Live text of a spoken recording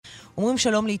אומרים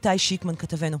שלום לאיתי שיקמן,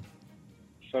 כתבנו.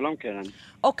 שלום קרן.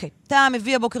 אוקיי, אתה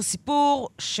מביא הבוקר סיפור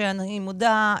שאני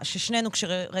מודה ששנינו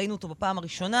כשראינו אותו בפעם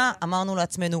הראשונה, אמרנו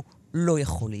לעצמנו, לא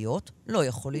יכול להיות, לא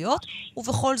יכול להיות,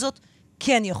 ובכל זאת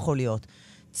כן יכול להיות.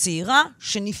 צעירה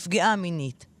שנפגעה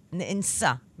מינית,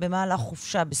 נאנסה במהלך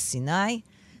חופשה בסיני,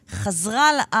 חזרה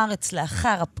לארץ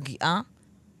לאחר הפגיעה,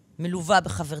 מלווה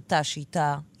בחברתה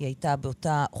שאיתה, היא הייתה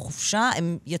באותה חופשה,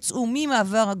 הם יצאו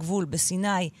ממעבר הגבול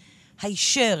בסיני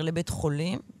הישר לבית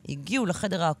חולים, הגיעו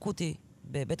לחדר האקוטי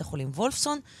בבית החולים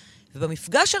וולפסון,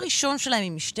 ובמפגש הראשון שלהם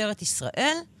עם משטרת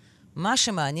ישראל, מה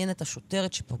שמעניין את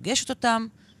השוטרת שפוגשת אותם,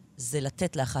 זה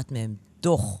לתת לאחת מהם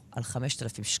דוח על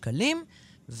 5,000 שקלים,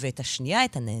 ואת השנייה,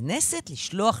 את הנאנסת,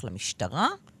 לשלוח למשטרה,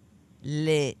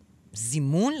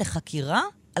 לזימון, לחקירה,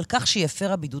 על כך שהיא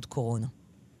הפרה בידוד קורונה.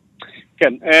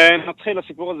 כן, נתחיל,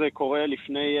 הסיפור הזה קורה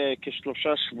לפני כ3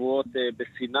 שבועות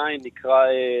בסיני, נקרא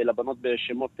לבנות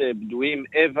בשמות בדויים,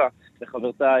 אווה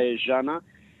וחברתה ז'אנה.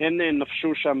 הן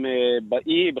נפשו שם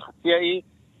באי, בחצי האי,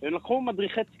 הם לקחו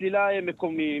מדריכי צלילה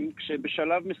מקומיים,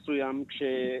 כשבשלב מסוים,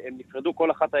 כשהם נפרדו,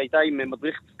 כל אחת הייתה עם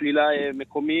מדריך צלילה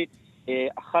מקומי,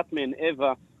 אחת מהן,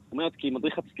 אווה, אומרת כי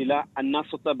מדריך הצלילה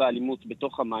אנס אותה באלימות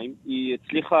בתוך המים, היא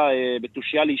הצליחה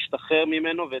בתושיה להשתחרר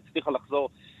ממנו והצליחה לחזור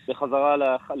בחזרה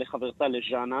לחברתה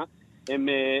לז'אנה, הם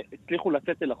הצליחו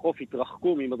לצאת אל החוף,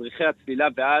 התרחקו ממדריכי הצלילה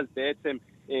ואז בעצם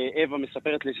אווה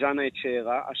מספרת לז'אנה את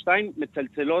צעירה, השתיים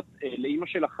מצלצלות לאמא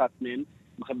של אחת מהן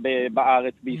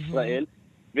בארץ, בישראל,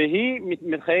 והיא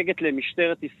מחייגת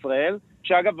למשטרת ישראל,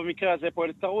 שאגב במקרה הזה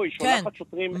פועלת תרוי, שולחת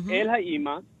שוטרים אל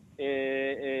האמא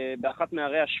באחת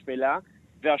מערי השפלה,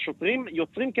 והשוטרים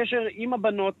יוצרים קשר עם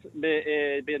הבנות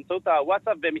באמצעות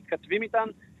הוואטסאפ ומתכתבים איתן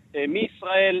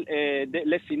מישראל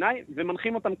לסיני,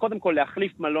 ומנחים אותם קודם כל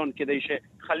להחליף מלון כדי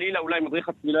שחלילה אולי מדריך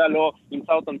הצלילה לא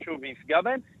ימצא אותם שוב ויפגע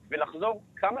בהם, ולחזור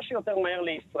כמה שיותר מהר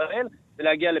לישראל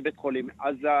ולהגיע לבית חולים.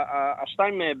 אז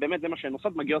השתיים באמת זה מה שהן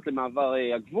עושות, מגיעות למעבר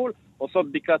הגבול, עושות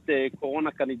בדיקת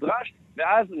קורונה כנדרש,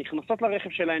 ואז נכנסות לרכב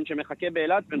שלהן שמחכה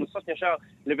באילת ונוסעות ישר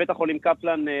לבית החולים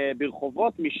קפלן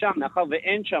ברחובות, משם, מאחר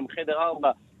ואין שם חדר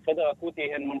 4, חדר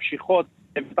אקוטי, הן ממשיכות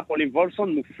לבית החולים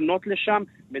וולפסון, מופנות לשם,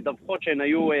 מדווחות שהן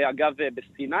היו אגב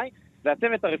בסיני,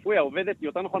 והצוות הרפואי,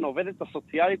 יותר נכון, העובדת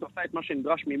הסוציאלית עושה את מה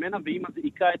שנדרש ממנה, והיא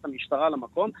מזעיקה את המשטרה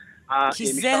למקום. כי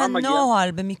זה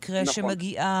הנוהל במקרה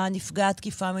שמגיעה נפגעת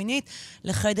תקיפה מינית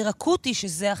לחדר אקוטי,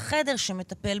 שזה החדר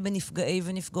שמטפל בנפגעי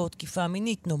ונפגעות תקיפה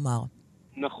מינית, נאמר.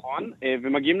 נכון,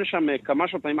 ומגיעים לשם כמה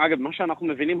שוטרים. אגב, מה שאנחנו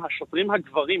מבינים, השוטרים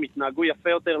הגברים התנהגו יפה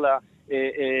יותר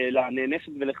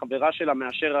לנאנסת ולחברה שלה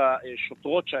מאשר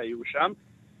השוטרות שהיו שם.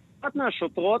 אחת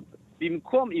מהשוטרות,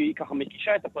 במקום, היא ככה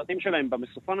מקישה את הפרטים שלהם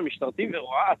במסופון המשטרתי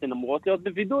ורואה, אתן אמורות להיות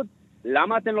בבידוד.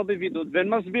 למה אתן לא בבידוד? והן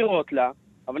מסבירות לה,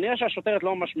 אבל נראה שהשוטרת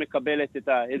לא ממש מקבלת את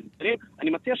ההסברים. אני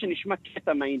מציע שנשמע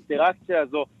קטע מהאינטראקציה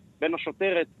הזו בין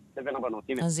השוטרת לבין הבנות.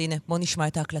 הנה. אז הנה, בוא נשמע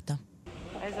את ההקלטה.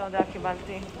 איזה הודעה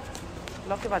קיבלתי?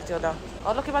 לא קיבלתי הודעה.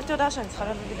 עוד לא קיבלתי הודעה שאני צריכה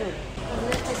להיות בבידוד.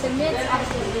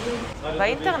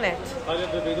 באינטרנט. צריכה להיות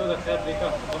בבידוד אחרי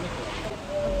הבדיקה.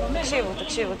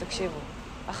 תקשיבו.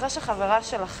 אחרי שחברה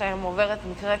שלכם עוברת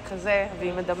מקרה כזה,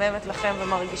 והיא מדממת לכם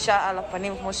ומרגישה על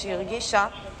הפנים כמו שהיא הרגישה,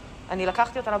 אני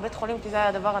לקחתי אותה לבית חולים כי זה היה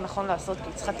הדבר הנכון לעשות, כי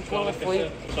היא צריכה טיפול רפואי.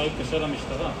 אפשר להתקשר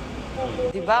למשטרה.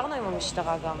 דיברנו עם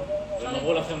המשטרה גם. הם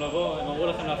אמרו לכם לבוא, הם אמרו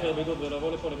לכם להפר בידוד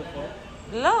ולבוא לפה לבית חולים?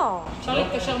 לא. אפשר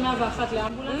להתקשר 101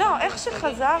 לאמבולנס? לא, איך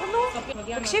שחזרנו,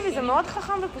 תקשיבי, זה מאוד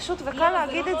חכם ופשוט וקל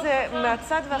להגיד את זה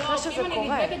מהצד ואחרי שזה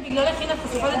קורה. אם אני נדבקת בגללך, הנה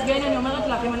חשיפת ואין, אני אומרת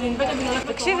לך, אם אני נדבקת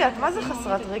בגללך... תקשיבי, את מה זה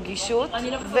חסרת רגישות?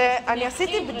 ואני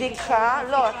עשיתי בדיקה,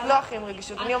 לא, את לא הכי עם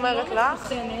רגישות, אני אומרת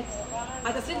לך.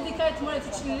 את עשית בדיקה אתמול,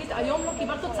 יצאת שלילית, היום לא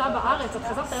קיבלת תוצאה בארץ, את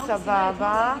חזרת היום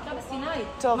סבבה. בדיקה בסיני.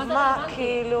 טוב, מה,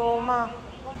 כאילו, מה?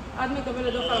 את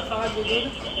מקבלת דוח על הפרת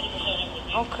בידוד.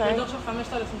 אוקיי. דוח של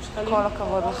 5,000 שקלים. כל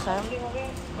הכבוד לכם.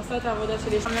 עושה את העבודה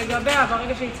שלי. לגביה,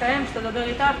 ברגע שיצאים, שתדבר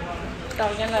איתה,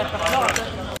 תארגן לה איך לחזור.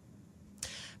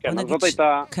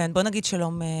 כן, בוא נגיד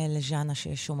שלום לז'אנה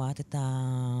ששומעת את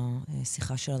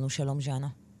השיחה שלנו. שלום ז'אנה.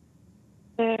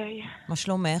 מה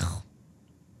שלומך?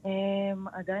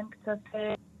 עדיין קצת...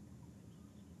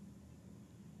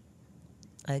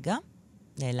 רגע,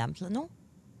 נעלמת לנו?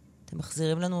 אתם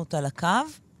מחזירים לנו אותה לקו?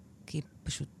 כי היא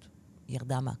פשוט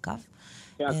ירדה מהקו.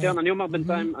 כן,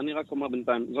 אני רק אומר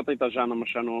בינתיים, זאת הייתה ז'אנה מה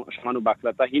שמענו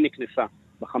בהקלטה, היא נכנסה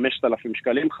ב5,000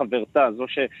 שקלים, חברתה, זו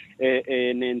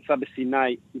שנאנסה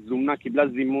בסיני, זומנה, קיבלה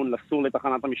זימון לסור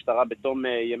לתחנת המשטרה בתום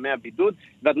ימי הבידוד,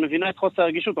 ואת מבינה את חוסר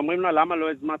הרגישות, אומרים לה למה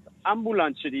לא הזמנת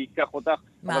אמבולנס שייקח אותך,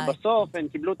 אבל בסוף הם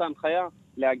קיבלו את ההנחיה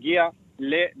להגיע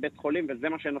לבית חולים, וזה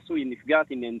מה שהן עשו, היא נפגעת,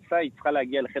 היא נאנסה, היא צריכה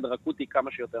להגיע לחדר אקוטי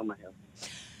כמה שיותר מהר.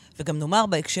 וגם נאמר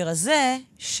בהקשר הזה,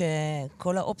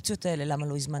 שכל האופציות האלה, למה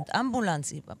לא הזמנת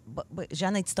אמבולנס?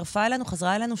 ז'אנה הצטרפה אלינו,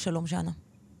 חזרה אלינו, שלום ז'אנה.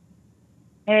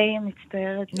 היי,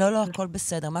 מצטערת. לא, הכל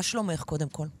בסדר. מה שלומך קודם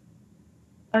כל?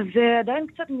 אז עדיין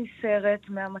קצת נסערת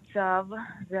מהמצב.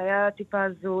 זה היה טיפה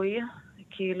הזוי.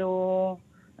 כאילו,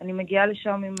 אני מגיעה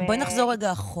לשם עם... בואי נחזור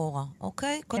רגע אחורה,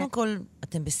 אוקיי? קודם כל,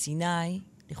 אתם בסיני,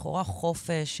 לכאורה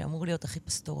חופש, שאמור להיות הכי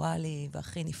פסטורלי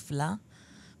והכי נפלא,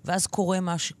 ואז קורה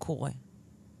מה שקורה.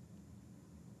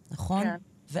 נכון? כן.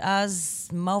 ואז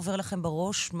מה עובר לכם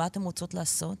בראש? מה אתם רוצות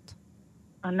לעשות?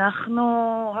 אנחנו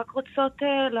רק רוצות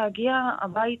להגיע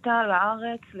הביתה,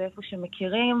 לארץ, לאיפה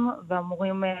שמכירים,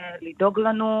 ואמורים לדאוג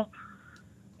לנו.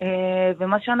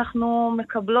 ומה שאנחנו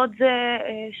מקבלות זה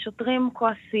שוטרים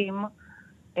כועסים,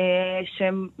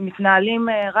 שמתנהלים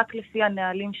רק לפי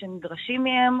הנהלים שנדרשים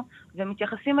מהם,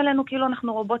 ומתייחסים אלינו כאילו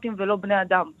אנחנו רובוטים ולא בני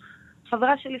אדם.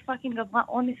 חברה שלי פאקינג עברה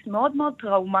אונס מאוד מאוד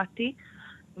טראומטי,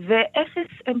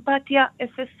 ואפס אמפתיה,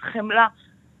 אפס חמלה.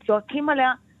 צועקים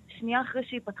עליה שנייה אחרי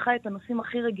שהיא פתחה את הנושאים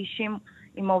הכי רגישים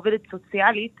עם העובדת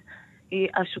סוציאלית,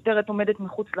 השוטרת עומדת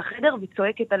מחוץ לחדר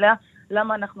וצועקת עליה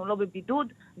למה אנחנו לא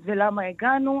בבידוד ולמה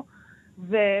הגענו,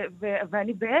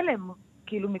 ואני בהלם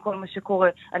כאילו מכל מה שקורה.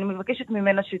 אני מבקשת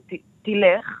ממנה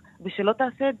שתלך ושלא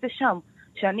תעשה את זה שם,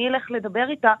 שאני אלך לדבר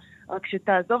איתה, רק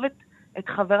שתעזוב את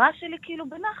חברה שלי כאילו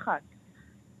בנחת.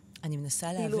 אני מנסה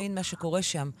להבין מה שקורה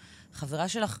שם. חברה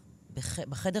שלך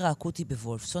בחדר האקוטי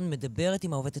בוולפסון מדברת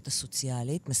עם העובדת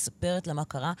הסוציאלית, מספרת לה מה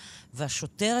קרה,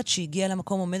 והשוטרת שהגיעה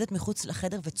למקום עומדת מחוץ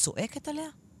לחדר וצועקת עליה?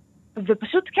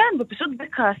 ופשוט כן, ופשוט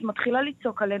בכעס מתחילה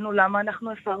לצעוק עלינו למה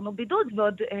אנחנו הפרנו בידוד,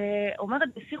 ועוד אומרת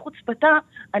בשיא חוצפתה,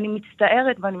 אני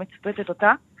מצטערת, ואני מצטטת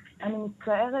אותה,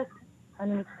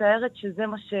 אני מצטערת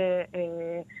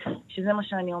שזה מה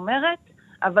שאני אומרת,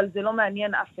 אבל זה לא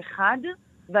מעניין אף אחד,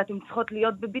 ואתם צריכות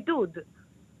להיות בבידוד.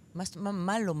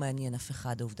 מה לא מעניין אף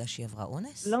אחד, העובדה שהיא עברה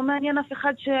אונס? לא מעניין אף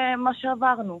אחד מה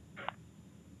שעברנו.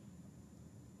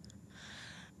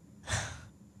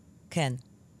 כן.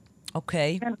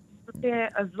 אוקיי. כן, זה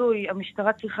הזוי.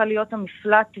 המשטרה צריכה להיות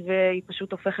המפלט, והיא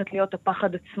פשוט הופכת להיות הפחד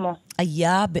עצמו.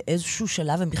 היה באיזשהו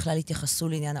שלב, הם בכלל התייחסו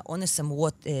לעניין האונס, אמרו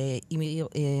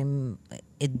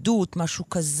עדות, משהו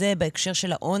כזה בהקשר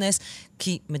של האונס,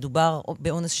 כי מדובר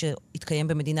באונס שהתקיים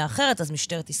במדינה אחרת, אז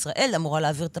משטרת ישראל אמורה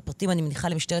להעביר את הפרטים, אני מניחה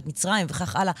למשטרת מצרים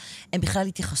וכך הלאה. הם בכלל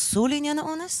התייחסו לעניין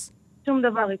האונס? שום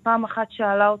דבר. היא פעם אחת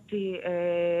שאלה אותי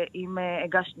אם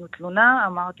הגשנו תלונה,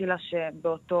 אמרתי לה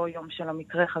שבאותו יום של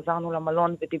המקרה חזרנו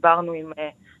למלון ודיברנו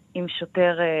עם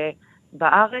שוטר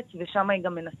בארץ, ושם היא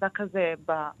גם מנסה כזה,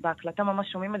 בהקלטה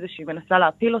ממש שומעים את זה, שהיא מנסה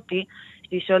להפיל אותי,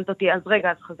 שהיא שואלת אותי, אז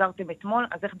רגע, אז חזרתם אתמול,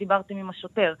 אז איך דיברתם עם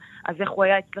השוטר? אז איך הוא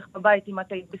היה אצלך בבית אם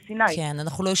את היית בסיני? כן,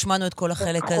 אנחנו לא השמענו את כל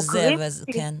החלק הזה,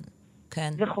 כן,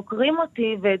 כן. וחוקרים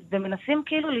אותי, ומנסים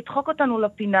כאילו לדחוק אותנו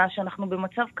לפינה, שאנחנו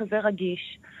במצב כזה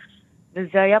רגיש,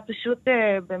 וזה היה פשוט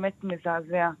באמת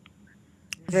מזעזע.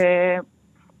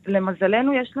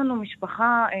 ולמזלנו יש לנו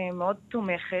משפחה מאוד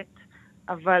תומכת,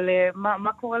 אבל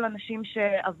מה קורה לאנשים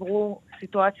שעברו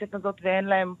סיטואציה כזאת ואין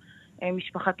להם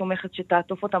משפחה תומכת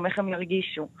שתעטוף אותם, איך הם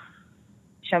ירגישו?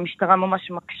 שהמשטרה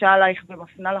ממש מקשה עלייך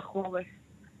ומפנה לחורף.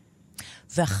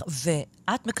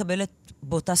 ואת מקבלת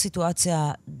באותה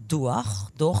סיטואציה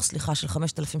דוח של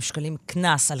 5,000 שקלים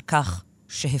קנס על כך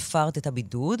שהפרת את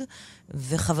הבידוד,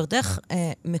 וחברתך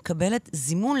מקבלת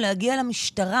זימון להגיע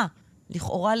למשטרה,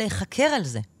 לכאורה להיחקר על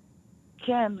זה.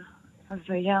 כן, אז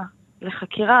היה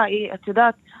לחקירה, את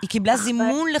יודעת... היא קיבלה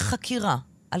זימון לחקירה,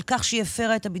 על כך שהיא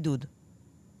הפרה את הבידוד.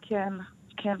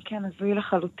 כן, אז היא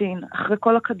לחלוטין. אחרי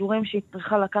כל הכדורים שהיא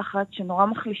צריכה לקחת, שנורא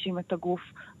מחלישים את הגוף,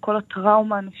 כל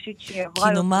הטראומה הנפשית שהיא עברה...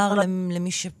 כי נאמר למי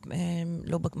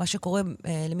מה שקורה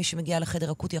למי שמגיע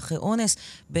לחדר אקוטי אחרי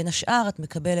אונס, בין השאר את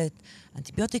מקבלת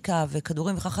אנטיביוטיקה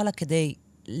וכדורים וכך הלאה, כדי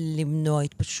למנוע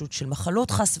התפשטות של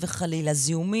מחלות חס וחלילה,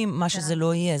 זיהומים, מה שזה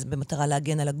לא יהיה, זה במטרה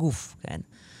להגן על הגוף, כן?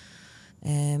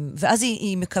 ואז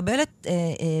היא מקבלת,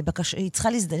 היא צריכה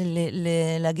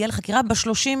להגיע לחקירה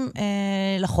ב-30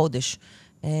 לחודש.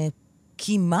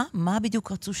 כי מה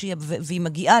בדיוק רצו שהיא... והיא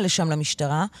מגיעה לשם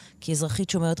למשטרה, כי אזרחית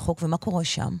שומרת חוק, ומה קורה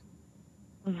שם?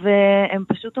 והם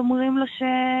פשוט אומרים לה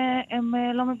שהם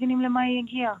לא מבינים למה היא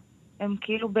הגיעה. הם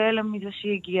כאילו בהלם מזה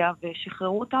שהיא הגיעה,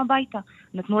 ושחררו אותה הביתה.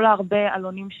 נתנו לה הרבה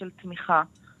אלונים של תמיכה.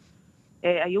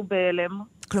 היו בהלם.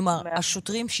 כלומר,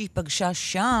 השוטרים שהיא פגשה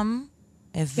שם,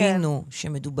 הבינו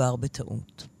שמדובר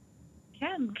בטעות.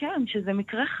 כן, שזה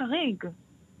מקרה חריג.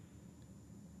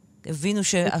 הבינו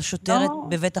שהשוטרת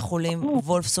בבית החולים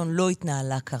וולפסון לא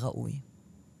התנהלה כראוי.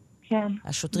 כן.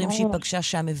 השוטרים שהיא פגשה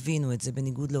שם הבינו את זה,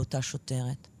 בניגוד לאותה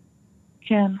שוטרת.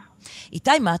 כן.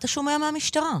 איתי, מה אתה שומע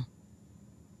מהמשטרה?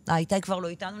 איתי כבר לא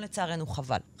איתנו לצערנו,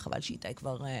 חבל. חבל שאיתי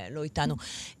כבר לא איתנו.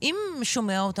 אם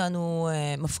שומע אותנו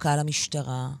מפכ"ל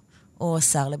המשטרה, או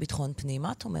השר לביטחון פנים,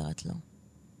 מה את אומרת לו?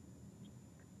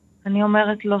 אני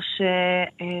אומרת לו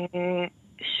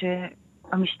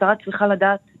שהמשטרה צריכה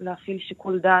לדעת להפעיל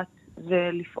שיקול דעת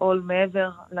ולפעול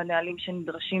מעבר לנהלים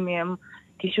שנדרשים מהם,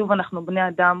 כי שוב אנחנו בני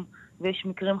אדם ויש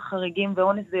מקרים חריגים,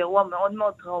 ואונס זה אירוע מאוד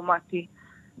מאוד טראומטי,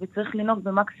 וצריך לנהוג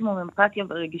במקסימום אמפתיה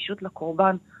ורגישות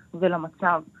לקורבן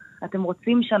ולמצב. אתם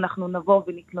רוצים שאנחנו נבוא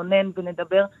ונתלונן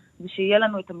ונדבר, ושיהיה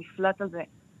לנו את המפלט הזה.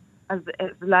 אז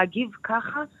להגיב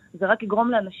ככה, זה רק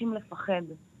יגרום לאנשים לפחד.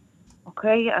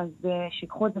 אוקיי? אז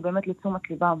שיקחו את זה באמת לתשומת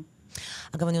ליבם.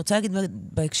 אגב, אני רוצה להגיד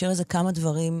בהקשר הזה כמה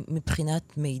דברים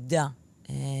מבחינת מידע,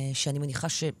 שאני מניחה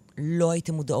שלא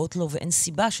הייתם מודעות לו, ואין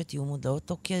סיבה שתהיו מודעות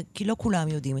לו, כי לא כולם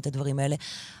יודעים את הדברים האלה.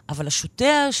 אבל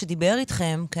השוטר שדיבר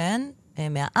איתכם, כן,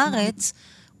 מהארץ,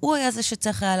 הוא היה זה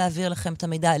שצריך היה להעביר לכם את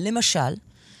המידע. למשל,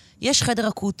 יש חדר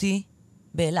אקוטי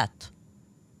באילת,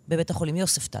 בבית החולים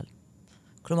יוספטל.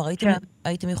 כלומר,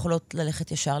 הייתם יכולות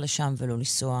ללכת ישר לשם ולא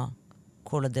לנסוע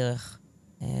כל הדרך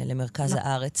למרכז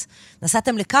הארץ.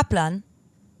 נסעתם לקפלן,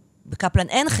 בקפלן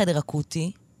אין חדר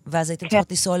אקוטי, ואז הייתם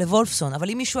צריכות לנסוע לוולפסון. אבל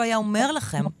אם מישהו היה אומר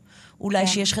לכם, אולי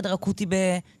שיש חדר אקוטי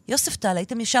ביוספטל,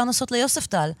 הייתם ישר נוסעות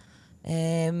ליוספטל,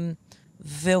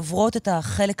 ועוברות את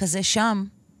החלק הזה שם,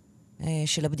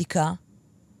 של הבדיקה,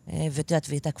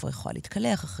 והייתה כבר יכולה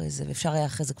להתקלח אחרי זה, ואפשר היה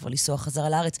אחרי זה כבר לנסוע חזרה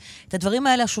לארץ. את הדברים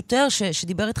האלה, השוטר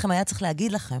שדיבר איתכם היה צריך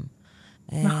להגיד לכם.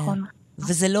 נכון.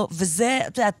 וזה,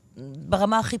 את יודעת,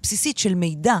 ברמה הכי בסיסית של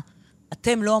מידע.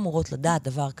 אתם לא אמורות לדעת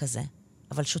דבר כזה,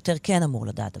 אבל שוטר כן אמור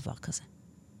לדעת דבר כזה.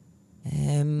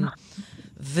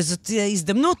 וזאת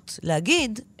הזדמנות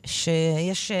להגיד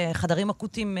שיש חדרים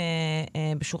אקוטיים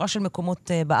בשורה של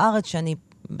מקומות בארץ, שאני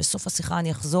בסוף השיחה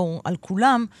אני אחזור על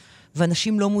כולם,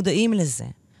 ואנשים לא מודעים לזה.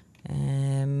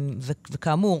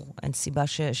 וכאמור, אין סיבה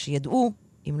שידעו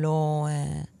אם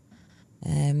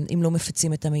לא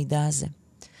מפיצים את המידע הזה.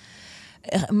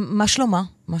 מה שלומה?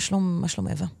 מה שלום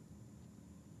אווה?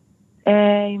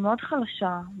 היא מאוד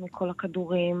חלשה מכל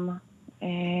הכדורים.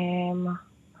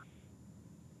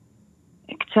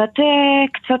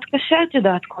 קצת קשה, את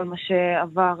יודעת, כל מה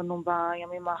שעברנו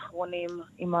בימים האחרונים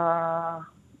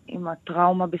עם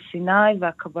הטראומה בסיני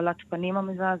והקבלת פנים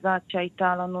המזעזעת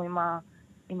שהייתה לנו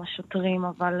עם השוטרים,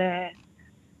 אבל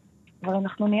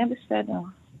אנחנו נהיה בסדר.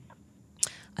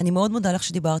 אני מאוד מודה לך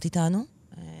שדיברת איתנו,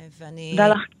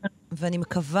 ואני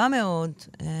מקווה מאוד.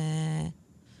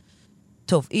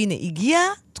 טוב, הנה, הגיעה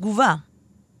תגובה.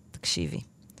 תקשיבי.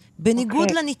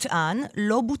 בניגוד לנטען,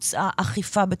 לא בוצעה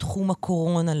אכיפה בתחום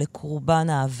הקורונה לקורבן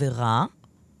העבירה.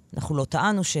 אנחנו לא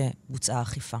טענו שבוצעה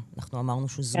אכיפה. אנחנו אמרנו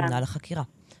שזומנה לחקירה.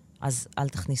 אז אל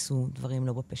תכניסו דברים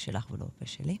לא בפה שלך ולא בפה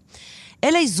שלי.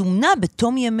 אלא היא זומנה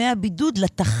בתום ימי הבידוד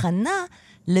לתחנה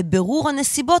לבירור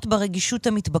הנסיבות ברגישות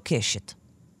המתבקשת.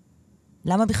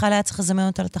 למה בכלל היה צריך לזמן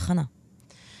אותה לתחנה?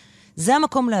 זה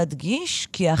המקום להדגיש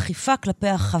כי האכיפה כלפי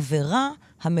החברה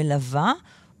המלווה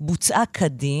בוצעה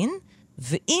כדין,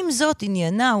 ועם זאת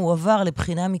עניינה הוא עבר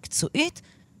לבחינה מקצועית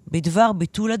בדבר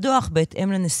ביטול הדוח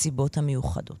בהתאם לנסיבות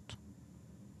המיוחדות.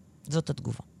 זאת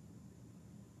התגובה.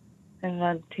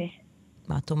 הבנתי.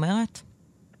 מה את אומרת?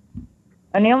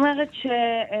 אני אומרת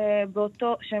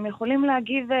שהם יכולים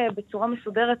להגיב בצורה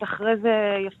מסודרת אחרי זה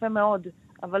יפה מאוד,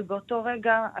 אבל באותו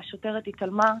רגע השוטרת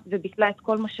התעלמה וביטלה את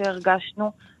כל מה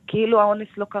שהרגשנו, כאילו האונס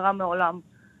לא קרה מעולם.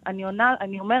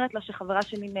 אני אומרת לה שחברה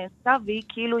שלי נעשתה, והיא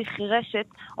כאילו היא חירשת,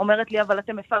 אומרת לי, אבל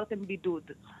אתם הפרתם בידוד.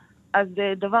 אז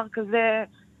דבר כזה,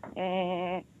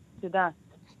 תדעת.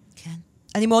 כן.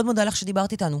 אני מאוד מודה לך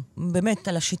שדיברת איתנו, באמת,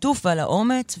 על השיתוף ועל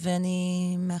האומץ,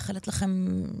 ואני מאחלת לכם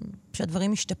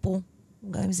שהדברים ישתפרו.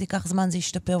 גם אם זה ייקח זמן, זה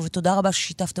ישתפר, ותודה רבה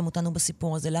ששיתפתם אותנו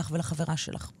בסיפור הזה, לך ולחברה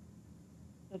שלך.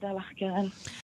 תודה לך, קרן.